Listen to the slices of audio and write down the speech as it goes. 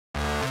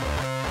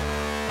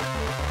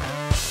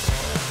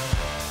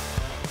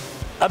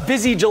A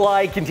busy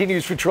July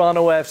continues for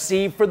Toronto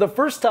FC. For the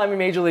first time in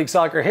Major League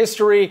Soccer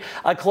history,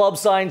 a club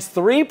signs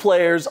 3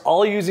 players,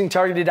 all using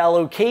targeted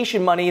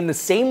allocation money in the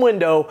same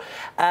window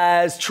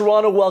as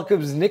Toronto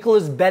welcomes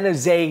Nicolas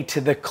Benezet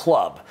to the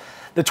club.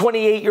 The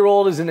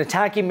 28-year-old is an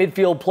attacking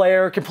midfield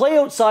player, can play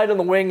outside on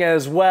the wing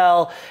as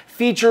well,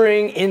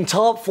 featuring in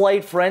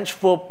top-flight French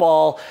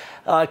football,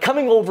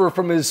 coming over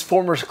from his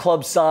former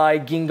club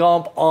side,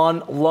 Guingamp,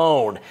 on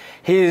loan.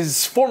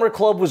 His former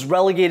club was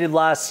relegated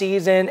last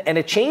season, and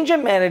a change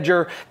in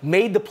manager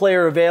made the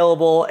player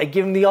available and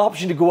gave him the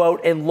option to go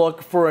out and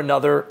look for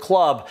another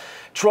club.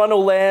 Toronto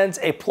lands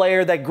a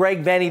player that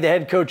Greg Vanney, the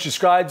head coach,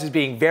 describes as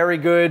being very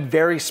good,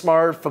 very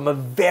smart, from a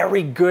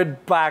very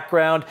good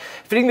background,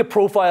 fitting the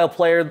profile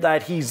player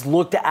that he's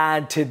looked to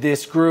add to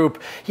this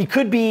group. He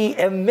could be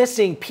a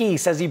missing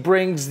piece as he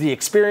brings the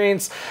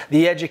experience,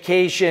 the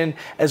education,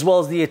 as well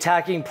as the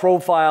attacking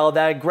profile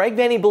that Greg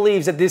Vanney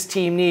believes that this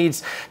team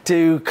needs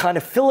to kind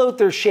of fill out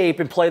their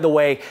shape and play the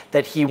way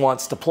that he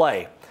wants to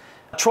play.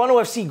 Toronto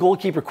FC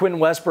goalkeeper Quentin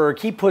Westberg,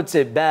 he puts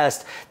it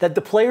best that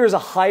the player is a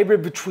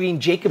hybrid between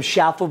Jacob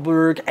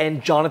Schaffelberg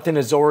and Jonathan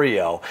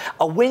Osorio,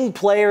 a wing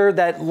player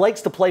that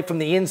likes to play from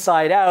the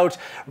inside out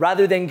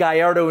rather than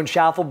Gallardo and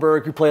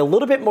Schaffelberg, who play a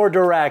little bit more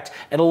direct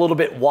and a little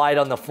bit wide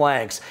on the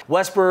flanks.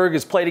 Westberg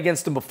has played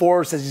against him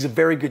before, says he's a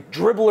very good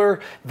dribbler,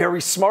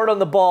 very smart on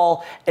the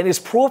ball, and his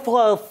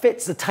profile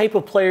fits the type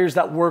of players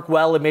that work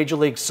well in Major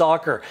League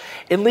Soccer.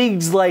 In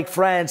leagues like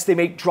France, they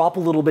may drop a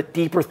little bit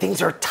deeper.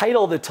 Things are tight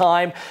all the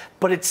time,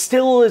 but it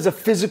still is a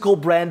physical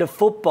brand of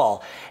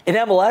football. In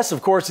MLS,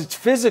 of course, it's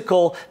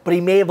physical, but he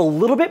may have a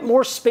little bit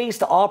more space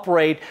to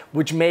operate,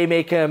 which may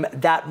make him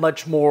that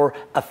much more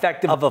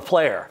effective of a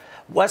player.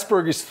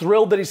 Westberg is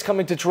thrilled that he's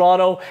coming to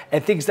Toronto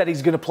and thinks that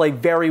he's going to play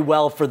very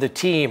well for the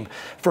team.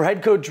 For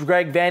head coach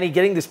Greg Vanney,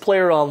 getting this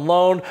player on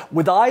loan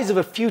with eyes of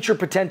a future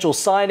potential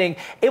signing,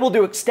 able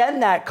to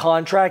extend that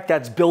contract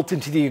that's built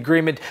into the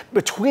agreement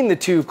between the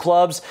two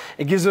clubs,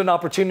 it gives him an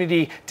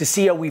opportunity to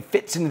see how he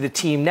fits into the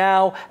team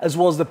now, as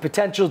well as the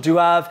potential to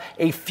have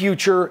a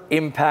future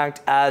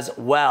impact as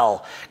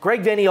well.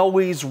 Greg Vanney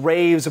always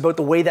raves about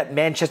the way that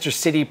Manchester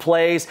City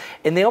plays,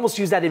 and they almost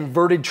use that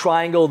inverted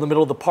triangle in the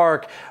middle of the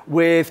park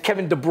with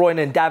Kevin De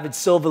Bruyne and David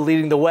Silva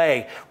leading the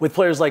way, with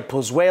players like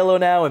Pozuelo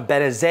now and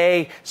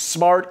Benezet,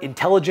 smart,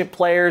 intelligent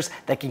players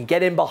that can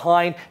get in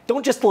behind,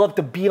 don't just love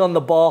to be on the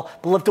ball,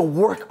 but love to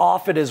work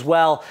off it as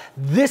well.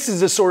 This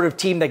is the sort of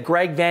team that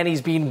Greg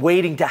Vanney's been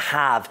waiting to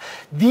have.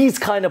 These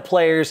kind of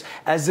players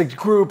as the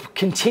group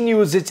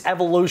continues its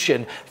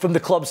evolution from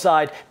the club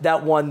side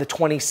that won the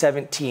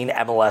 2017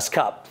 MLS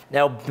Cup.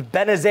 Now,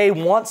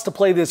 Benezet wants to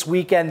play this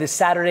weekend, this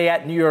Saturday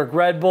at New York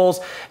Red Bulls.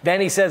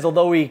 Vanney says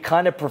although he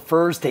kind of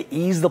prefers to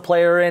ease the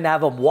player in,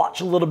 have him watch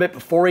a little bit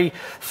before he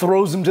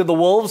throws him to the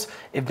Wolves,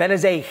 if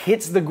Benezet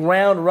hits the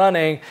ground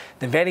running,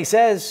 then Vanney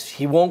says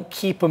he won't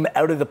keep him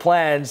out of the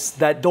plans.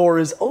 That door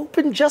is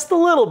open just a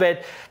little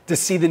bit to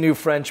see the new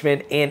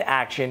Frenchman in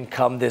action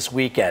come this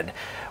weekend.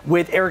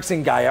 With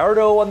Erickson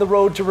Gallardo on the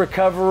road to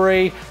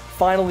recovery,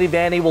 finally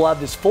Vanney will have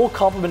this full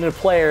complement of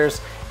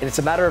players, and it's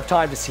a matter of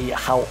time to see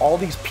how all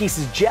these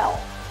pieces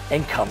gel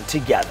and come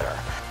together.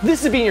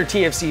 This has been your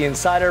TFC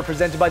Insider,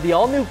 presented by the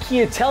all-new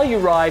Kia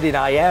Telluride, and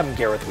I am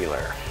Gareth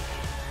Wheeler.